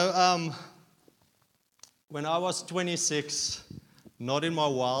when I was 26, not in my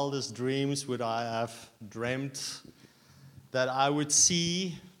wildest dreams would I have dreamt that I would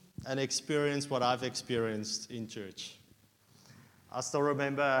see and experience what I've experienced in church. I still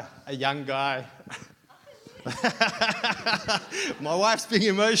remember a young guy. My wife's being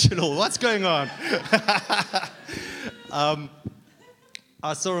emotional. What's going on?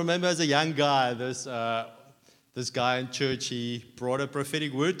 I still remember as a young guy, this guy in church, he brought a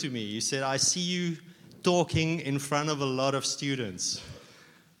prophetic word to me. He said, I see you talking in front of a lot of students.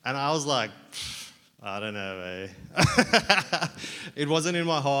 And I was like, I don't know, eh? It wasn't in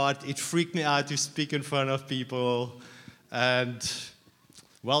my heart. It freaked me out to speak in front of people. And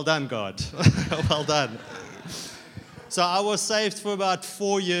well done, God. Well done. So I was saved for about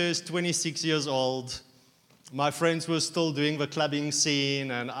 4 years, 26 years old. My friends were still doing the clubbing scene,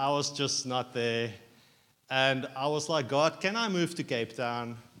 and I was just not there. And I was like, God, can I move to Cape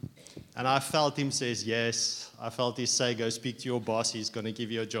Town? And I felt him say yes. I felt he say, go speak to your boss. He's going to give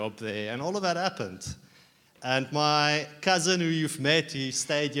you a job there. And all of that happened. And my cousin who you've met, he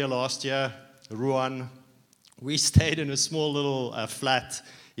stayed here last year, Ruan. We stayed in a small little flat.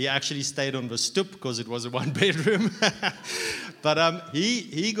 He actually stayed on the stoep because it was a one-bedroom. But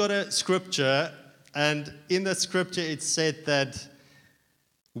he got a scripture. And in that scripture, it said that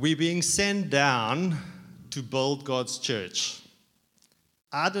we're being sent down to build God's church.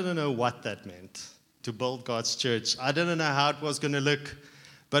 I didn't know what that meant, to build God's church. I didn't know how it was going to look.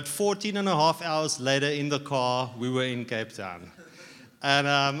 But 14 and a half hours later in the car, we were in Cape Town.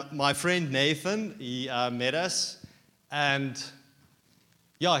 And my friend Nathan, he met us. And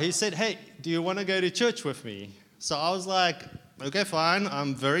yeah, he said, hey, do you want to go to church with me? So I was like, okay, fine.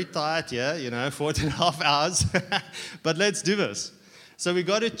 I'm very tired here, 14 and a half hours. But let's do this. So we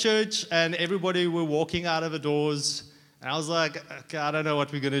got to church, and everybody were walking out of the doors. And I was like, okay, I don't know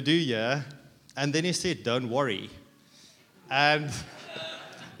what we're going to do here. And then he said, don't worry. And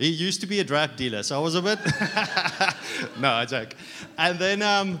he used to be a drug dealer, so I was a bit... No, I joke. And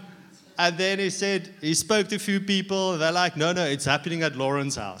then he said, he spoke to a few people. They're like, no, it's happening at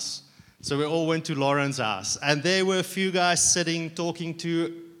Lauren's house. So we all went to Lauren's house. And there were a few guys sitting, talking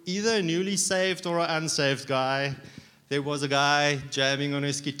to either a newly saved or an unsaved guy. There was a guy jamming on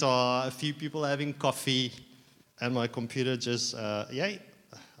his guitar, a few people having coffee. And my computer just, I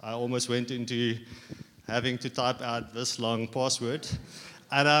almost went into having to type out this long password.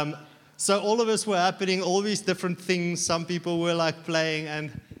 And so all of us were happening, all these different things. Some people were like playing,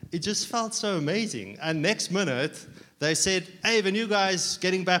 and it just felt so amazing. And next minute, they said, hey, the new guy's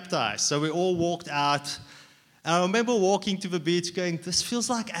getting baptized. So we all walked out. And I remember walking to the beach going, this feels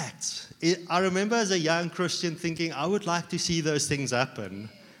like Acts. I remember as a young Christian thinking, I would like to see those things happen.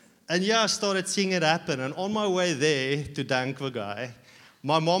 And I started seeing it happen. And on my way there to dank the guy,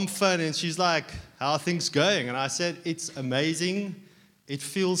 my mom phoned and she's like, how are things going? And I said, it's amazing. It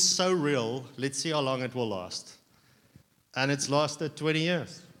feels so real. Let's see how long it will last. And it's lasted 20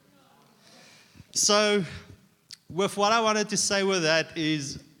 years. So with what I wanted to say with that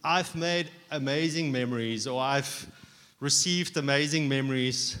is I've made amazing memories, or I've received amazing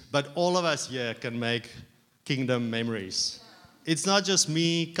memories, but all of us here can make kingdom memories. It's not just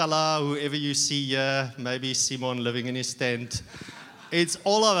me, Kala, whoever you see here, maybe Simon living in his tent. It's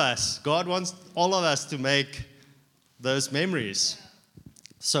all of us. God wants all of us to make those memories.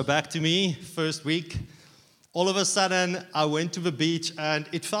 So back to me, first week. All of a sudden, I went to the beach, and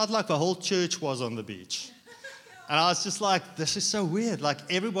it felt like the whole church was on the beach. And I was just like, this is so weird. Like,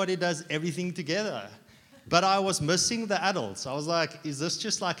 everybody does everything together. But I was missing the adults. I was like, is this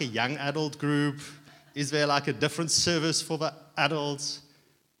just like a young adult group? Is there like a different service for the adults?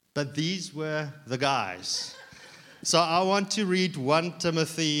 But these were the guys. So I want to read 1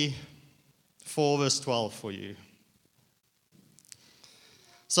 Timothy 4 verse 12 for you.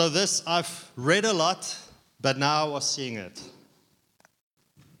 So this, I've read a lot, but now I was seeing it.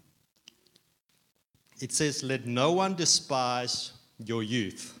 It says, let no one despise your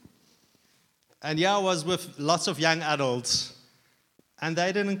youth. And I was with lots of young adults, and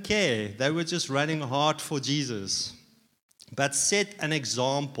they didn't care. They were just running hard for Jesus. But set an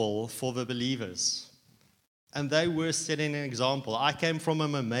example for the believers. And they were setting an example. I came from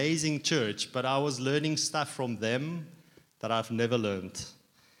an amazing church, but I was learning stuff from them that I've never learned.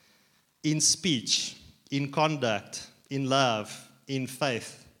 In speech, in conduct, in love, in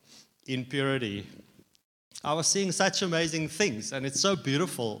faith, in purity. I was seeing such amazing things, and it's so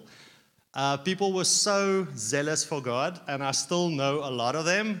beautiful. People were so zealous for God, and I still know a lot of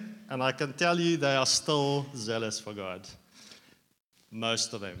them, and I can tell you they are still zealous for God.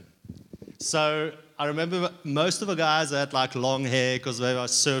 Most of them. So I remember most of the guys had like long hair because they were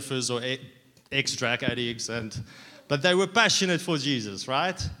surfers or ex-drug addicts, but they were passionate for Jesus,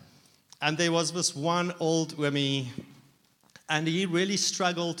 right? And there was this one old woman, and he really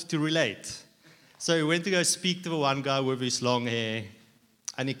struggled to relate. So he went to go speak to the one guy with his long hair,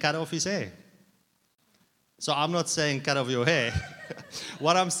 and he cut off his hair. So I'm not saying cut off your hair.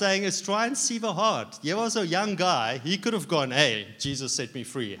 What I'm saying is try and see the heart. He was a young guy. He could have gone, hey, Jesus set me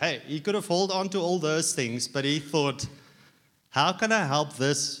free. Hey, he could have held on to all those things, but he thought, how can I help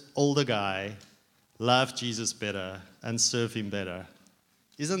this older guy love Jesus better and serve him better?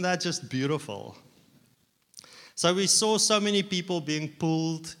 Isn't that just beautiful? So we saw so many people being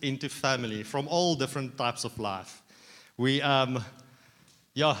pulled into family from all different types of life.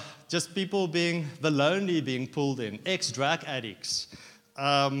 Just people the lonely being pulled in, ex-drug addicts.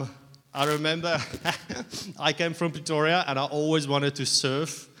 I remember I came from Pretoria and I always wanted to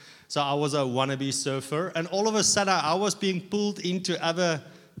surf. So I was a wannabe surfer. And all of a sudden I was being pulled into other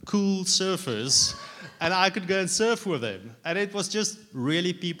cool surfers and I could go and surf with them. And it was just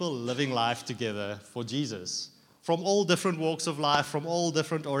really people living life together for Jesus. From all different walks of life, from all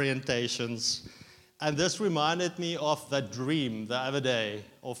different orientations. And this reminded me of that dream the other day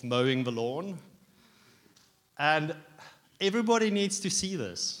of mowing the lawn. And everybody needs to see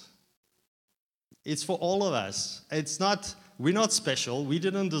this. It's for all of us. We're not special, we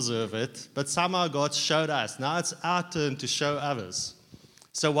didn't deserve it, but somehow God showed us. Now it's our turn to show others.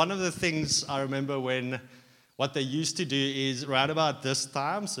 So one of the things I remember what they used to do is around about this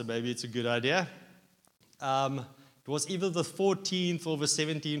time, so maybe it's a good idea, it was either the 14th or the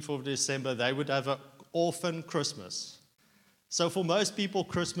 17th of December, they would have an orphan Christmas. So for most people,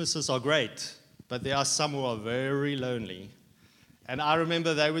 Christmases are great, but there are some who are very lonely. And I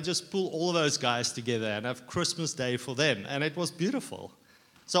remember they would just pull all of those guys together and have Christmas Day for them, and it was beautiful.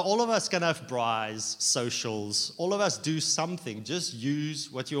 So all of us can have braais, socials, all of us do something. Just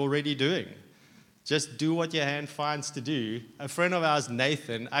use what you're already doing. Just do what your hand finds to do. A friend of ours,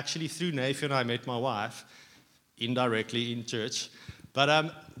 Nathan, actually through Nathan I met my wife, indirectly in church.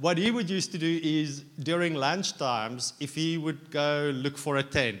 But what he would used to do is during lunch times, if he would go look for a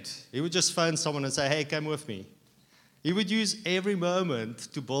tent, he would just phone someone and say, hey, come with me. He would use every moment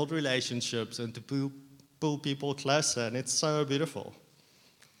to build relationships and to pull people closer, and it's so beautiful.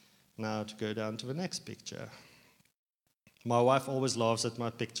 Now to go down to the next picture. My wife always laughs at my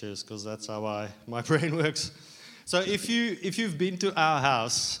pictures because that's how my brain works. So if you've been to our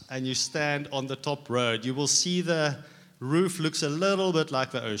house and you stand on the top road, you will see the roof looks a little bit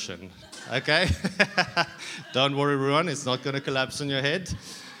like the ocean, okay? Don't worry, everyone, it's not going to collapse on your head.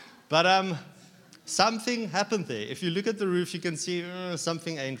 But something happened there. If you look at the roof, you can see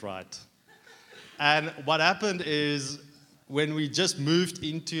something ain't right. And what happened is when we just moved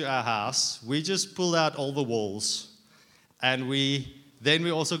into our house, we just pulled out all the walls. And then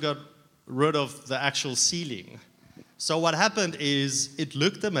we also got rid of the actual ceiling. So what happened is it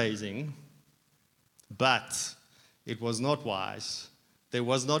looked amazing, but it was not wise. There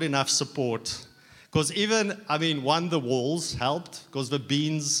was not enough support. Because the walls helped because the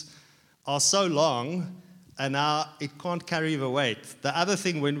beams are so long and now it can't carry the weight. The other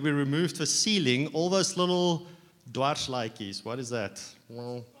thing, when we removed the ceiling, all those little dwarslijkies, what is that?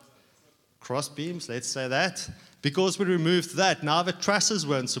 Well, cross beams, let's say that. Because we removed that, now the trusses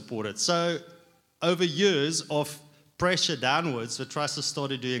weren't supported. So over years of pressure downwards, the trusses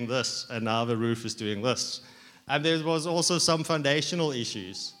started doing this, and now the roof is doing this. And there was also some foundational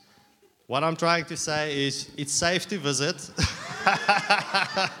issues. What I'm trying to say is it's safe to visit.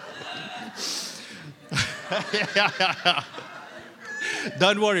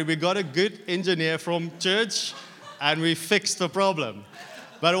 Don't worry, we got a good engineer from church, and we fixed the problem.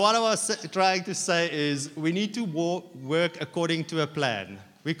 But what I was trying to say is we need to work according to a plan.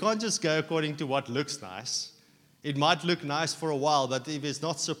 We can't just go according to what looks nice. It might look nice for a while, but if it's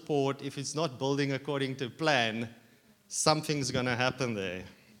not support, if it's not building according to plan, something's going to happen there.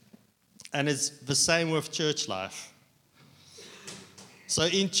 And it's the same with church life. So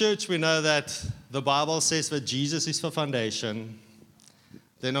in church, we know that the Bible says that Jesus is the foundation.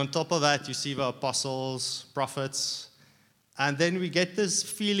 Then on top of that, you see the apostles, prophets. And then we get this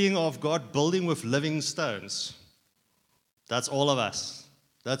feeling of God building with living stones. That's all of us.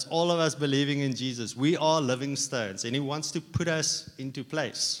 That's all of us believing in Jesus. We are living stones, and He wants to put us into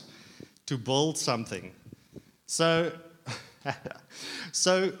place to build something. So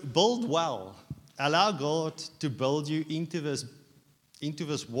build well. Allow God to build you into this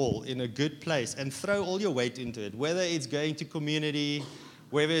wall in a good place and throw all your weight into it, whether it's going to community,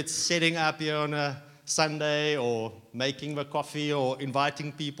 whether it's setting up here on a Sunday or making the coffee or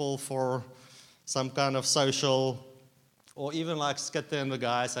inviting people for some kind of social, or even like Skitter and the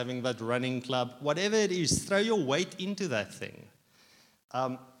guys having that running club, whatever it is, throw your weight into that thing.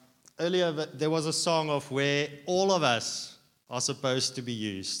 Earlier, there was a song of where all of us are supposed to be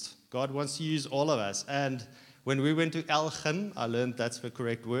used. God wants to use all of us. And when we went to Elgin, I learned that's the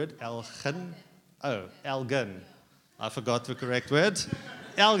correct word. Elgin. Oh, Elgin. I forgot the correct word.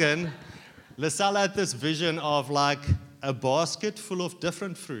 Elgin. LaSalle had this vision of like a basket full of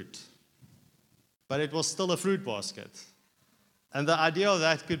different fruit. But it was still a fruit basket. And the idea of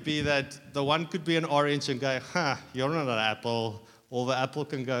that could be that the one could be an orange and go, you're not an apple. Or the apple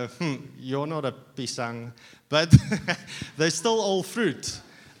can go, you're not a pisang. But they're still all fruit.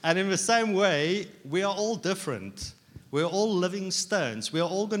 And in the same way, we are all different. We're all living stones. We're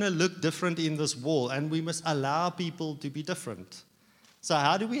all going to look different in this world. And we must allow people to be different. So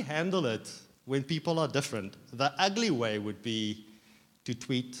how do we handle it when people are different? The ugly way would be to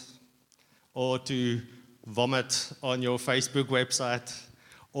tweet or to vomit on your Facebook website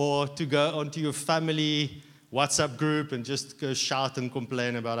or to go onto your family WhatsApp group and just go shout and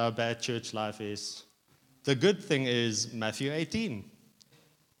complain about how bad church life is. The good thing is Matthew 18.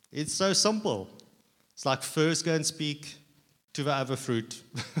 It's so simple. It's like first go and speak to the other fruit,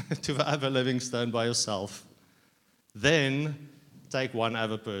 to the other living stone by yourself. Then take one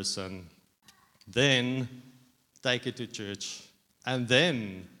other person. Then take it to church. And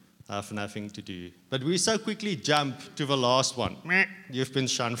then have nothing to do. But we so quickly jump to the last one. You've been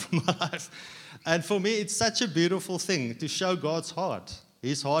shunned from my life. And for me, it's such a beautiful thing to show God's heart.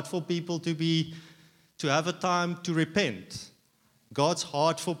 His heart for people to have a time to repent. God's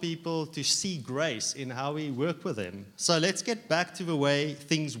heart for people to see grace in how we work with them. So let's get back to the way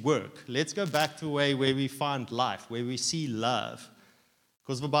things work. Let's go back to the way where we find life, where we see love.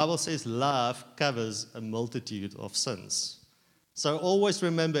 Because the Bible says love covers a multitude of sins. So always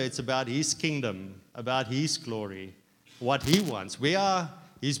remember it's about His kingdom, about His glory, what He wants. We are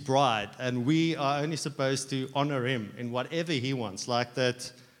His bride, and we are only supposed to honor Him in whatever He wants. Like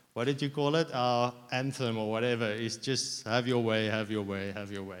that, what did you call it? Our anthem or whatever is just have your way, have your way, have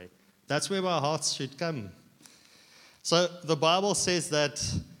your way. That's where our hearts should come. So the Bible says that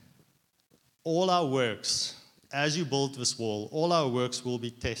all our works, as you build this wall, all our works will be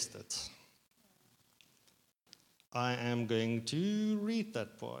tested. I am going to read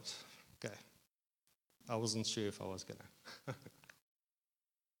that part. Okay. I wasn't sure if I was going to.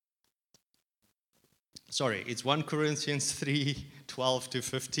 Sorry, it's 1 Corinthians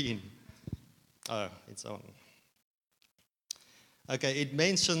 3:12-15. Oh, it's on. Okay,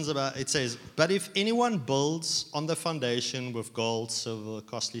 it says, but if anyone builds on the foundation with gold, silver,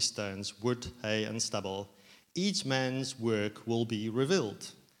 costly stones, wood, hay, and stubble, each man's work will be revealed.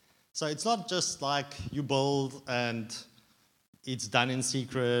 So it's not just like you build and it's done in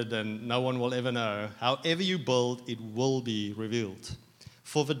secret and no one will ever know. However you build, it will be revealed.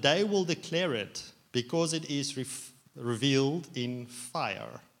 For the day will declare it, because it is revealed in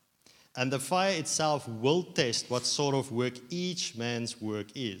fire. And the fire itself will test what sort of work each man's work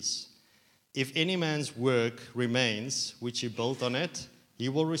is. If any man's work remains, which he built on it, he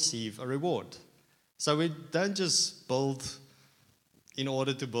will receive a reward. So we don't just build in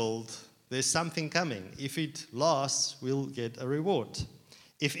order to build. There's something coming. If it lasts, we'll get a reward.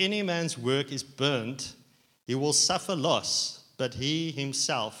 If any man's work is burnt, he will suffer loss, but he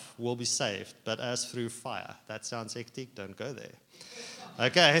himself will be saved, but as through fire. That sounds hectic. Don't go there.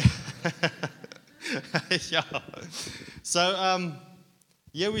 Okay. Yeah. So,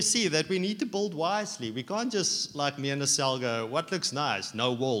 here we see that we need to build wisely. We can't just, like me and Estelle, go, what looks nice?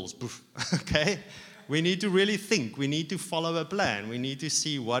 No walls. Okay? We need to really think. We need to follow a plan. We need to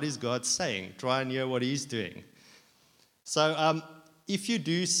see what is God saying. Try and hear what He's doing. So, if you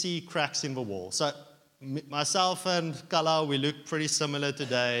do see cracks in the wall, so myself and Kala, we look pretty similar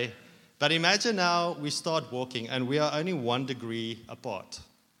today. But imagine now we start walking and we are only 1 degree apart.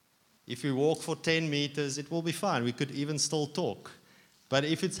 If we walk for 10 meters, it will be fine. We could even still talk. But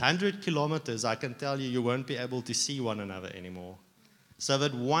if it's 100 kilometers, I can tell you, you won't be able to see one another anymore. So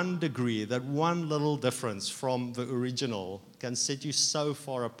that 1 degree, that one little difference from the original can set you so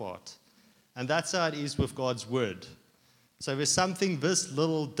far apart. And that's how it is with God's word. So if there's something this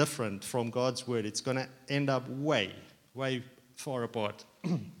little different from God's word, it's going to end up way, way far apart.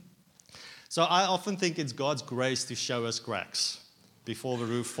 So I often think it's God's grace to show us cracks before the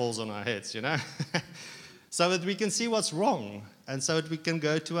roof falls on our heads, you know? So that we can see what's wrong, and so that we can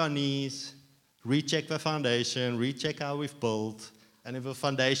go to our knees, recheck the foundation, recheck how we've built, and if the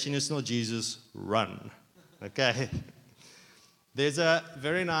foundation is not Jesus, run. Okay? There's a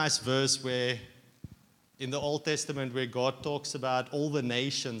very nice verse where in the Old Testament where God talks about all the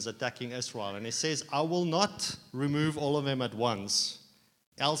nations attacking Israel. And he says, I will not remove all of them at once,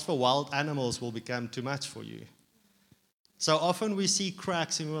 else the wild animals will become too much for you. So often we see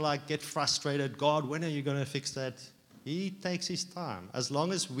cracks and we're like, get frustrated. God, when are you going to fix that? He takes his time. As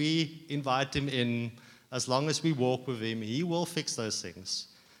long as we invite him in, as long as we walk with him, he will fix those things.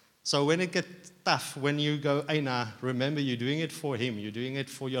 So when it gets tough, when you go, hey, nah, remember you're doing it for him. You're doing it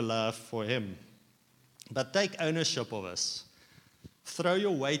for your love for him. But take ownership of this. Throw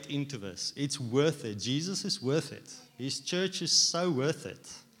your weight into this. It's worth it. Jesus is worth it. His church is so worth it.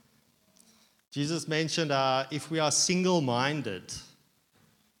 Jesus mentioned if we are single-minded,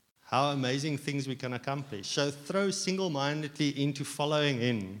 how amazing things we can accomplish. So throw single-mindedly into following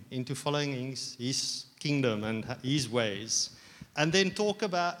him, into following his kingdom and his ways. And then talk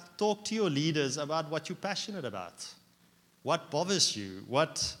to your leaders about what you're passionate about. What bothers you?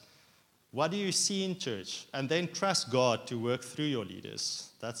 What do you see in church? And then trust God to work through your leaders.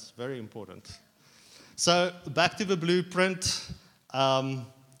 That's very important. So back to the blueprint.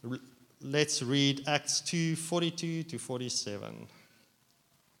 Let's read Acts 2:42 to 47.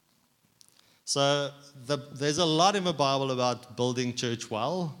 So there's a lot in the Bible about building church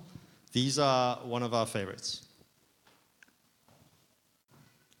well. These are one of our favorites.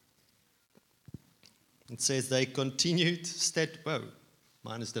 It says they continued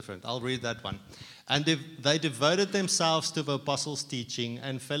mine is different. I'll read that one. And they devoted themselves to the apostles' teaching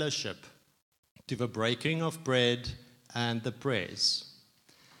and fellowship, to the breaking of bread and the prayers.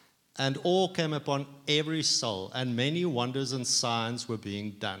 And awe came upon every soul, and many wonders and signs were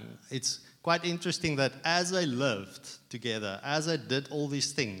being done. It's quite interesting that as they lived together, as they did all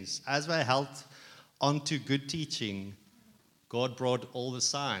these things, as they held onto good teaching, God brought all the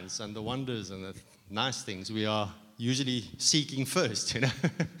signs and the wonders and the nice things we are usually seeking first,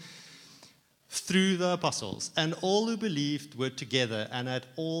 through the apostles. And all who believed were together and had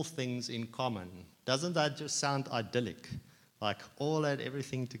all things in common. Doesn't that just sound idyllic? Like all had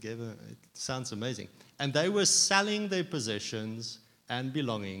everything together. It sounds amazing. And they were selling their possessions and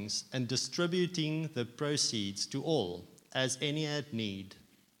belongings and distributing the proceeds to all, as any had need.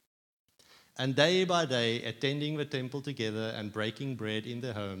 And day by day, attending the temple together and breaking bread in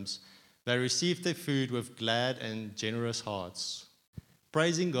their homes, they received their food with glad and generous hearts,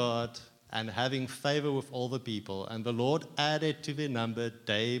 praising God and having favor with all the people. And the Lord added to their number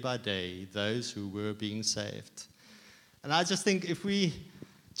day by day those who were being saved. And I just think if we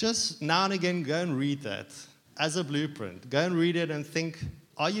just now and again go and read that as a blueprint, go and read it and think,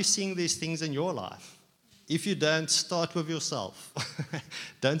 are you seeing these things in your life? If you don't, start with yourself.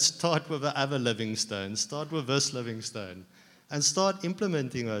 Don't start with the other living stone. Start with this living stone and start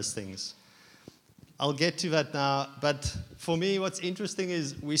implementing those things. I'll get to that now, but for me what's interesting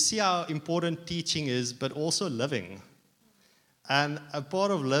is we see how important teaching is, but also living. And a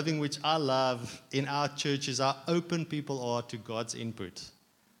part of living which I love in our church is how open people are to God's input.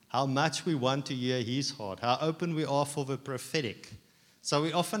 How much we want to hear his heart. How open we are for the prophetic. So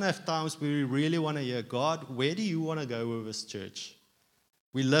we often have times where we really want to hear, God, where do you want to go with this church?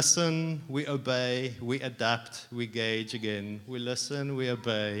 We listen, we obey, we adapt, we gauge again. We listen, we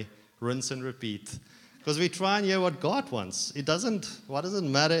obey, rinse and repeat. Because we try and hear what God wants. What does it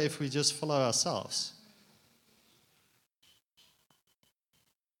matter if we just follow ourselves?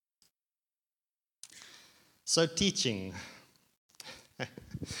 So teaching.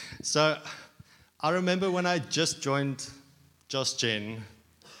 So I remember when I just joined Just Gen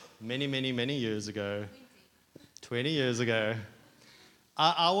many years ago, 20 years ago,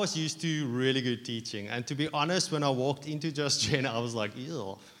 I was used to really good teaching. And to be honest, when I walked into Just Gen, I was like,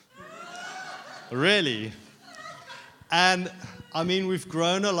 ew. Really? And I mean, we've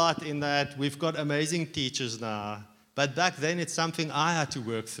grown a lot in that. We've got amazing teachers now. But back then, it's something I had to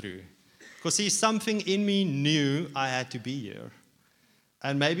work through. Because see, something in me knew I had to be here.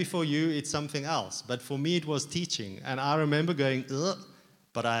 And maybe for you, it's something else. But for me, it was teaching. And I remember going, ugh,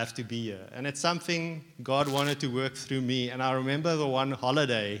 but I have to be here. And it's something God wanted to work through me. And I remember the one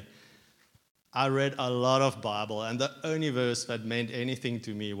holiday, I read a lot of Bible. And the only verse that meant anything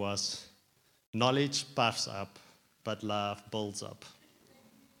to me was, knowledge puffs up, but love builds up.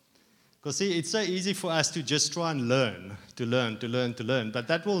 Because see, it's so easy for us to just try and learn. But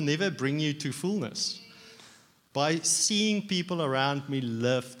that will never bring you to fullness. By seeing people around me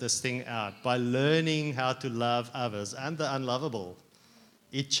live this thing out, by learning how to love others and the unlovable,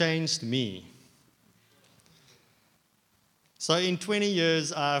 it changed me. So in 20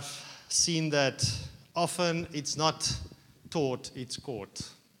 years, I've seen that often it's not taught, it's caught.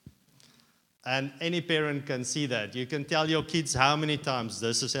 And any parent can see that. You can tell your kids how many times,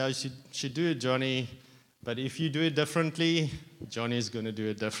 this is how you should do it, Johnny. But if you do it differently, Johnny's going to do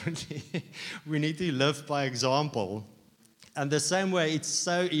it differently. We need to live by example. And the same way, it's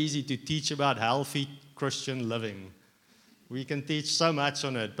so easy to teach about healthy Christian living. We can teach so much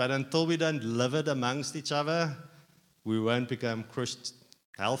on it, but until we don't live it amongst each other, we won't become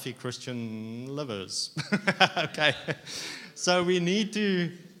healthy Christian livers. Okay? So we need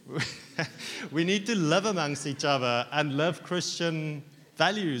to live amongst each other and live Christian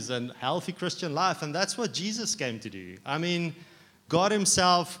values and healthy Christian life, and that's what Jesus came to do. I mean, God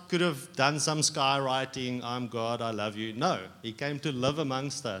himself could have done some skywriting, I'm God, I love you. No, he came to live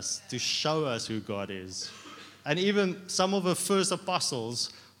amongst us, to show us who God is. And even some of the first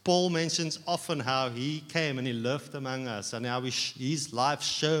apostles, Paul mentions often how he came and he lived among us, and how his life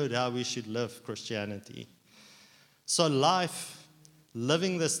showed how we should live Christianity. So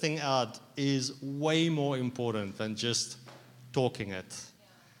living this thing out is way more important than just talking it.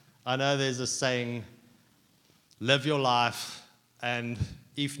 I know there's a saying, live your life and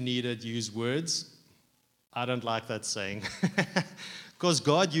if needed, use words. I don't like that saying. Because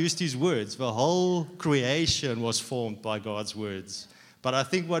God used his words. The whole creation was formed by God's words. But I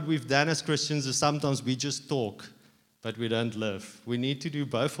think what we've done as Christians is sometimes we just talk, but we don't live. We need to do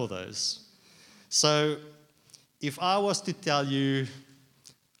both of those. So if I was to tell you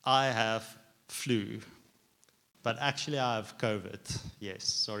I have flu, but actually I have COVID. Yes,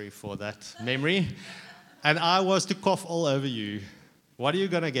 sorry for that memory. And I was to cough all over you. What are you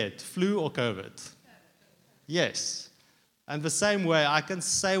going to get, flu or COVID? Yes. And the same way, I can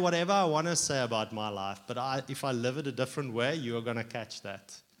say whatever I want to say about my life, but if I live it a different way, you are going to catch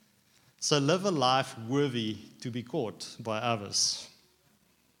that. So live a life worthy to be caught by others.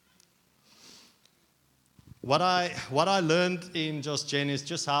 What I learned in Just Jen is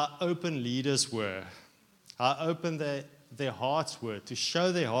just how open leaders were. How open their hearts were, to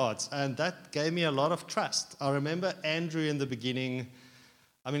show their hearts. And that gave me a lot of trust. I remember Andrew in the beginning.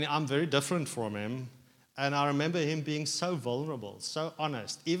 I mean, I'm very different from him. And I remember him being so vulnerable, so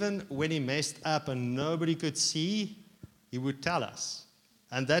honest. Even when he messed up and nobody could see, he would tell us.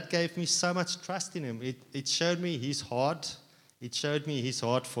 And that gave me so much trust in him. It showed me his heart. It showed me his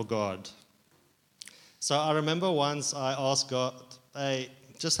heart for God. So I remember once I asked God, hey,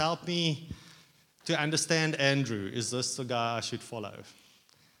 just help me to understand Andrew. Is this the guy I should follow?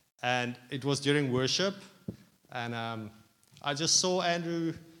 And it was during worship, and I just saw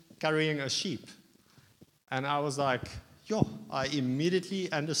Andrew carrying a sheep. And I was like, I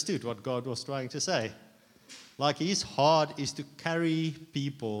immediately understood what God was trying to say. Like, his heart is to carry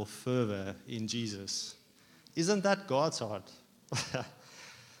people further in Jesus. Isn't that God's heart?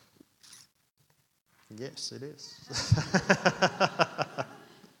 Yes, it is.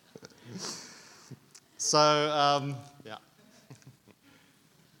 So, yeah.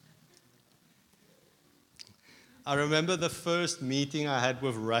 I remember the first meeting I had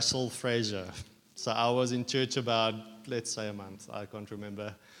with Russell Fraser. So I was in church about, let's say, a month. I can't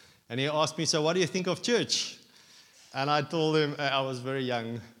remember. And he asked me, so what do you think of church? And I told him, I was very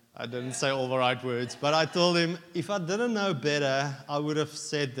young. I didn't say all the right words. But I told him, if I didn't know better, I would have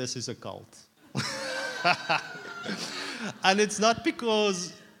said this is a cult. And it's not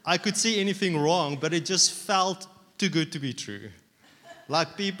because I could see anything wrong, but it just felt too good to be true.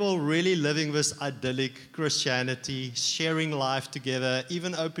 Like people really living this idyllic Christianity, sharing life together,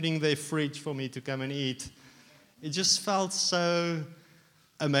 even opening their fridge for me to come and eat. It just felt so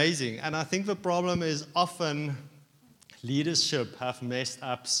amazing. And I think the problem is often leadership have messed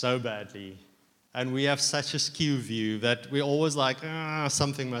up so badly. And we have such a skew view that we're always like,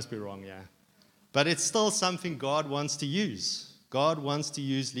 something must be wrong, yeah. But it's still something God wants to use. God wants to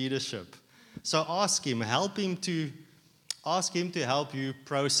use leadership. So ask him, help him to help you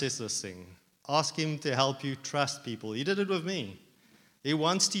process this thing. Ask him to help you trust people. He did it with me. He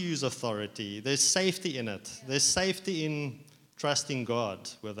wants to use authority. There's safety in it. There's safety in trusting God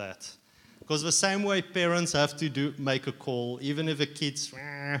with that. Because the same way parents have to make a call, even if the kids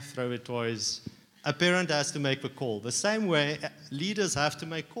throw their toys, a parent has to make the call. The same way leaders have to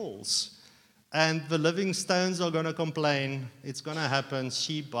make calls. And the living stones are going to complain. It's going to happen.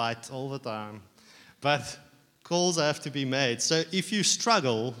 Sheep bite all the time. But calls have to be made. So if you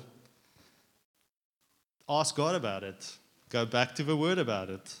struggle, ask God about it. Go back to the Word about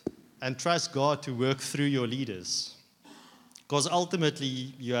it. And trust God to work through your leaders. Because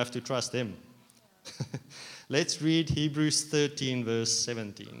ultimately, you have to trust Him. Let's read Hebrews 13, verse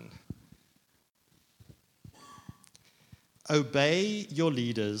 17. Obey your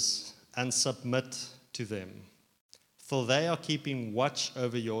leaders and submit to them, for they are keeping watch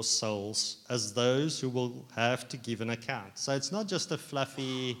over your souls as those who will have to give an account. So it's not just a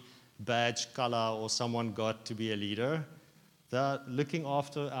fluffy, badge, color, or someone got to be a leader. They're looking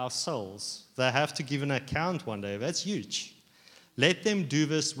after our souls. They have to give an account one day. That's huge. Let them do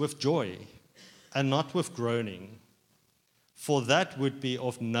this with joy and not with groaning, for that would be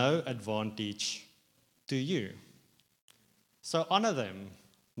of no advantage to you. So honor them.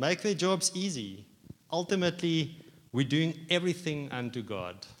 Make their jobs easy. Ultimately, we're doing everything unto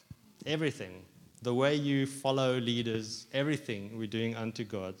God. Everything. The way you follow leaders, everything we're doing unto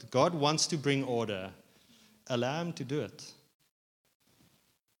God. God wants to bring order. Allow Him to do it.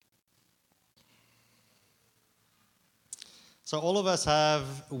 So all of us have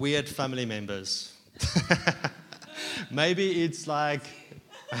weird family members. Maybe it's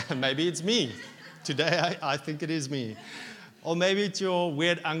me. Today I think it is me. Or maybe it's your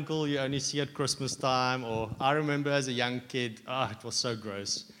weird uncle you only see at Christmas time. Or I remember as a young kid, it was so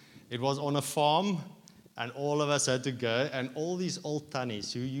gross. It was on a farm, and all of us had to go, and all these old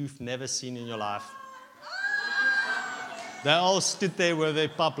tannies who you've never seen in your life, they all stood there with their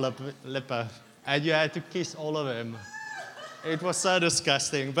pap lipper, and you had to kiss all of them. It was so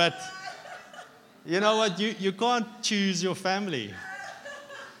disgusting. But you know what? You can't choose your family.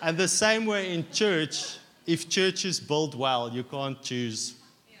 And the same way in church, if church is built well, you can't choose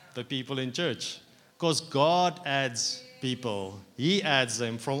the people in church. Because God adds people. He adds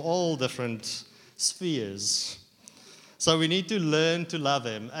them from all different spheres. So we need to learn to love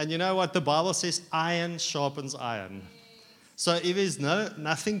Him. And you know what? The Bible says iron sharpens iron. So if there's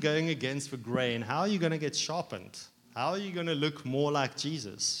nothing going against the grain, how are you going to get sharpened? How are you going to look more like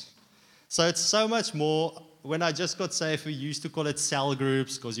Jesus? So it's so much more. When I just got saved, we used to call it cell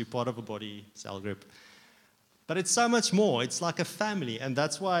groups because you're part of a body, cell group. But it's so much more. It's like a family, and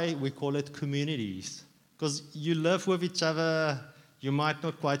that's why we call it communities. Because you live with each other. You might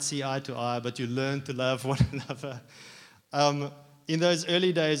not quite see eye to eye, but you learn to love one another. In those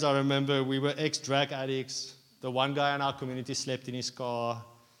early days, I remember we were ex-drug addicts. The one guy in our community slept in his car.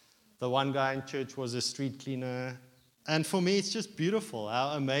 The one guy in church was a street cleaner. And for me, it's just beautiful how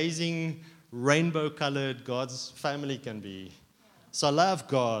amazing rainbow-colored God's family can be. So love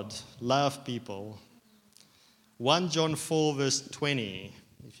God, love people. 1 John 4, verse 20.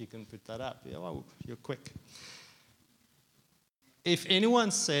 If you can put that up. Yeah, well, you're quick. If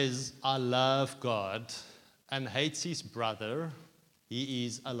anyone says, I love God, and hates his brother, he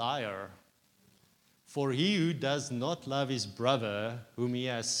is a liar. For he who does not love his brother, whom he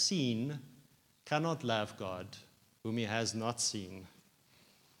has seen, cannot love God, whom he has not seen.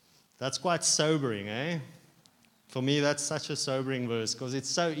 That's quite sobering, eh? For me, that's such a sobering verse, because it's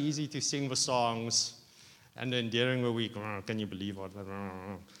so easy to sing the songs, and then during the week, can you believe what?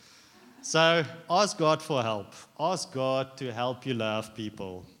 So ask God for help. Ask God to help you love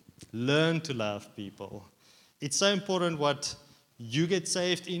people. Learn to love people. It's so important what you get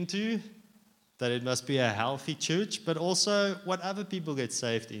saved into, that it must be a healthy church, but also what other people get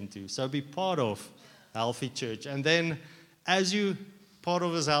saved into. So be part of a healthy church. And then as you part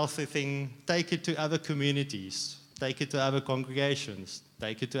of this healthy thing, take it to other communities. Take it to other congregations.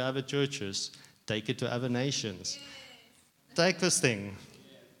 Take it to other churches. Take it to other nations. Take this thing.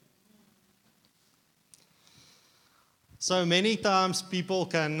 So many times people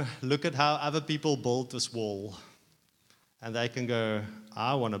can look at how other people build this wall, and they can go,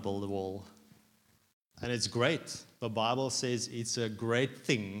 I want to build a wall. And it's great. The Bible says it's a great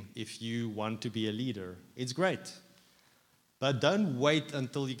thing if you want to be a leader. It's great. But don't wait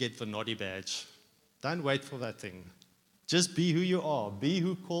until you get the naughty badge. Don't wait for that thing. Just be who you are. Be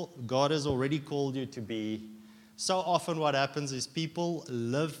who God has already called you to be. So often what happens is people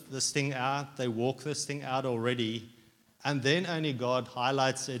live this thing out. They walk this thing out already. And then only God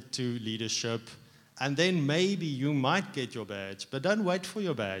highlights it to leadership. And then maybe you might get your badge. But don't wait for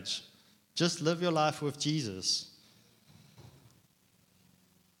your badge. Just live your life with Jesus.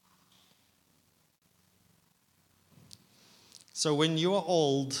 So when you are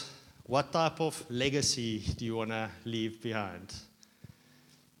old, what type of legacy do you want to leave behind?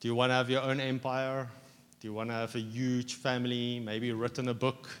 Do you want to have your own empire? Do you want to have a huge family, maybe written a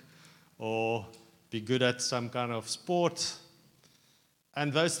book, or be good at some kind of sport?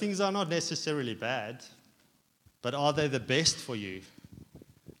 And those things are not necessarily bad, but are they the best for you?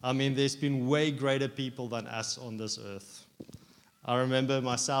 I mean, there's been way greater people than us on this earth. I remember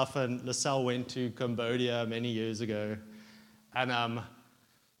myself and Laselle went to Cambodia many years ago, and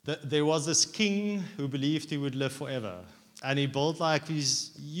there was this king who believed he would live forever, and he built like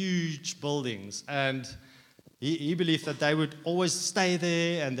these huge buildings, and he believed that they would always stay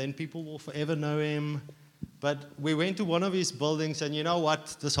there, and then people will forever know him. But we went to one of his buildings, and you know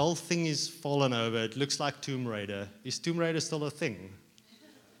what? This whole thing is fallen over. It looks like Tomb Raider. Is Tomb Raider still a thing?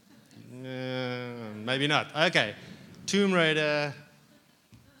 Maybe not. Okay. Tomb Raider.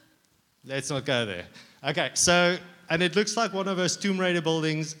 Let's not go there. Okay, so, and it looks like one of those Tomb Raider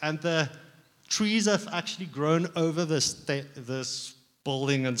buildings, and the trees have actually grown over this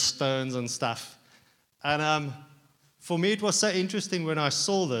building and stones and stuff. And for me, it was so interesting when I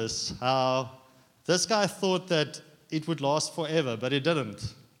saw this, how this guy thought that it would last forever, but it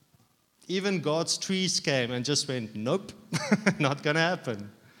didn't. Even God's trees came and just went, nope, not going to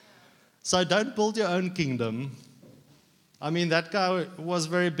happen. So don't build your own kingdom. I mean, that guy was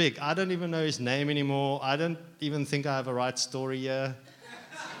very big. I don't even know his name anymore. I don't even think I have a right story here.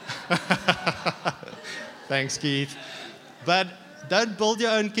 Thanks, Keith. But don't build your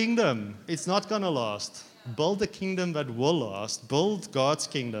own kingdom. It's not going to last. Build a kingdom that will last. Build God's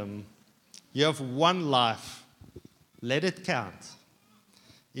kingdom. You have one life. Let it count.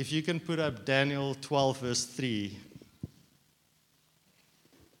 If you can put up Daniel 12, verse 3.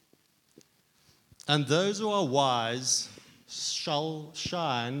 And those who are wise shall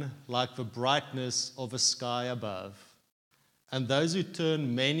shine like the brightness of a sky above, and those who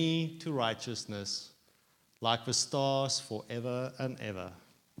turn many to righteousness like the stars forever and ever.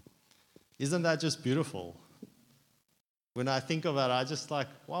 Isn't that just beautiful? When I think of that, I just like,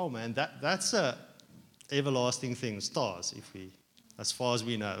 wow, man, that's a everlasting thing, stars, as far as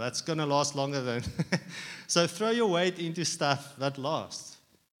we know. That's going to last longer than... So throw your weight into stuff that lasts.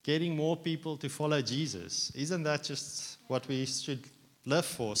 Getting more people to follow Jesus. Isn't that just what we should live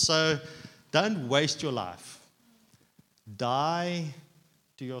for? So don't waste your life. Die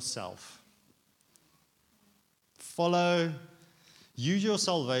to yourself. Use your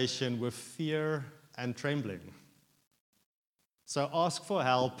salvation with fear and trembling. So ask for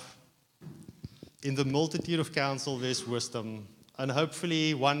help. In the multitude of counsel, there's wisdom. And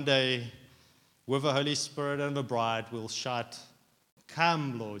hopefully one day, with the Holy Spirit and the bride, we'll shout,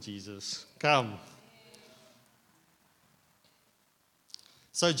 "Come, Lord Jesus, come."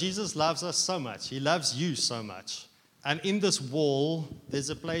 So Jesus loves us so much. He loves you so much. And in this wall, there's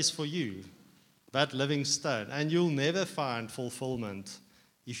a place for you, that living stone. And you'll never find fulfillment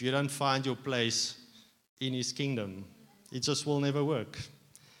if you don't find your place in His kingdom. It just will never work.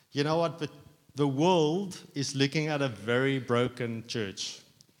 You know what? The world is looking at a very broken church.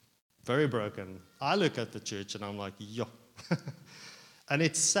 Very broken. I look at the church and I'm like, yo. And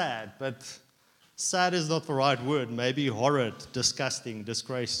it's sad, but sad is not the right word. Maybe horrid, disgusting,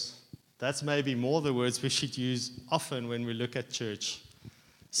 disgrace. That's maybe more the words we should use often when we look at church.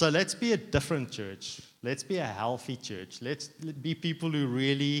 So let's be a different church. Let's be a healthy church. Let's be people who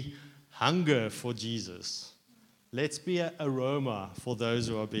really hunger for Jesus. Let's be an aroma for those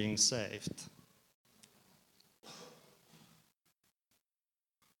who are being saved.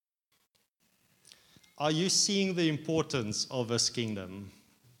 Are you seeing the importance of this kingdom?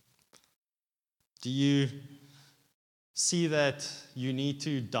 Do you see that you need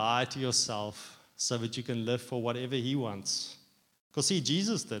to die to yourself so that you can live for whatever He wants? Because see,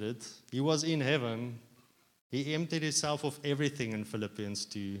 Jesus did it. He was in heaven. He emptied Himself of everything in Philippians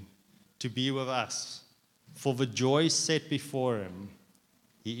 2 to be with us. For the joy set before Him,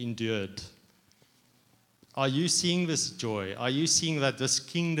 He endured. Are you seeing this joy? Are you seeing that this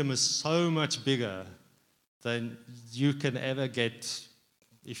kingdom is so much bigger than you can ever get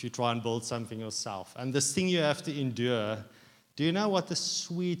if you try and build something yourself? And this thing you have to endure, do you know what the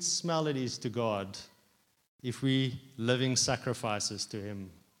sweet smell it is to God if we living sacrifices to Him?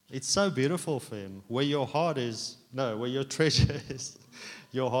 It's so beautiful for Him. Where your heart is, where your treasure is,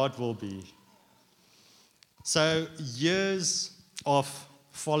 your heart will be. So years of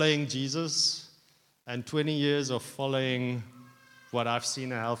following Jesus and 20 years of following what I've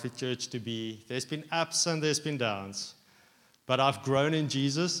seen a healthy church to be. There's been ups and there's been downs. But I've grown in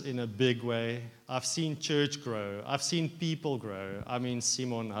Jesus in a big way. I've seen church grow. I've seen people grow. I mean,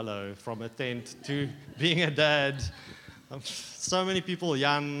 Simon, hello, from a tent to being a dad. So many people,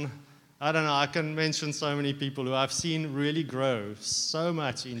 Jan, I don't know, I can mention so many people who I've seen really grow so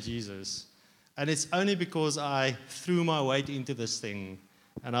much in Jesus. And it's only because I threw my weight into this thing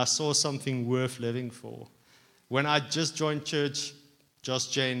and I saw something worth living for. When I just joined church,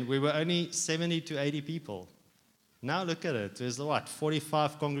 Just Jane, we were only 70 to 80 people. Now look at it. There's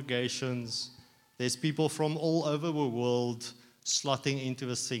 45 congregations. There's people from all over the world slotting into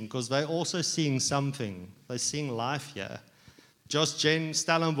this thing because they're also seeing something. They're seeing life here. Just Jane,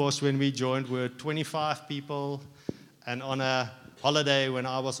 Stellenbosch, when we joined, were 25 people. And on a holiday, when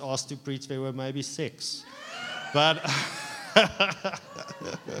I was asked to preach, there were maybe 6. But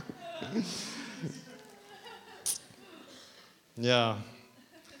yeah,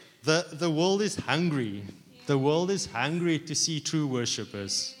 the world is hungry. The world is hungry to see true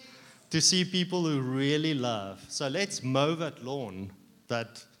worshipers. to see people who really love. So let's mow that lawn,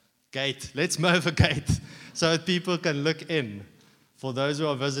 that gate. Let's mow the gate so that people can look in. For those who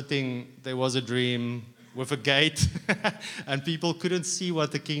are visiting, there was a dream with a gate, and people couldn't see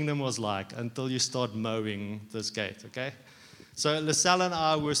what the kingdom was like until you start mowing this gate, okay? So LaSalle and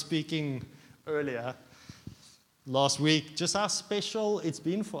I were speaking earlier last week, just how special it's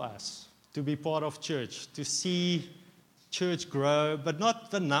been for us to be part of church, to see church grow, but not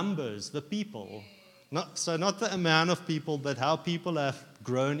the numbers, the people. Not the amount of people, but how people have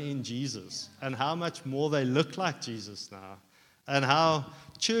grown in Jesus and how much more they look like Jesus now. And how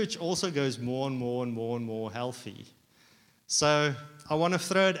church also goes more and more and more and more healthy. So I want to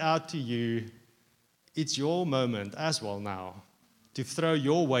throw it out to you. It's your moment as well now to throw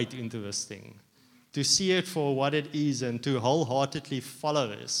your weight into this thing, to see it for what it is and to wholeheartedly follow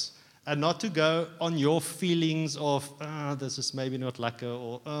this. And not to go on your feelings of, this is maybe not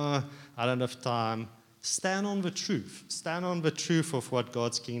lekker, or I don't have time. Stand on the truth. Stand on the truth of what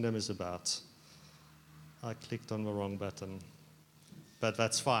God's kingdom is about. I clicked on the wrong button, but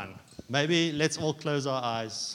that's fine. Maybe let's all close our eyes.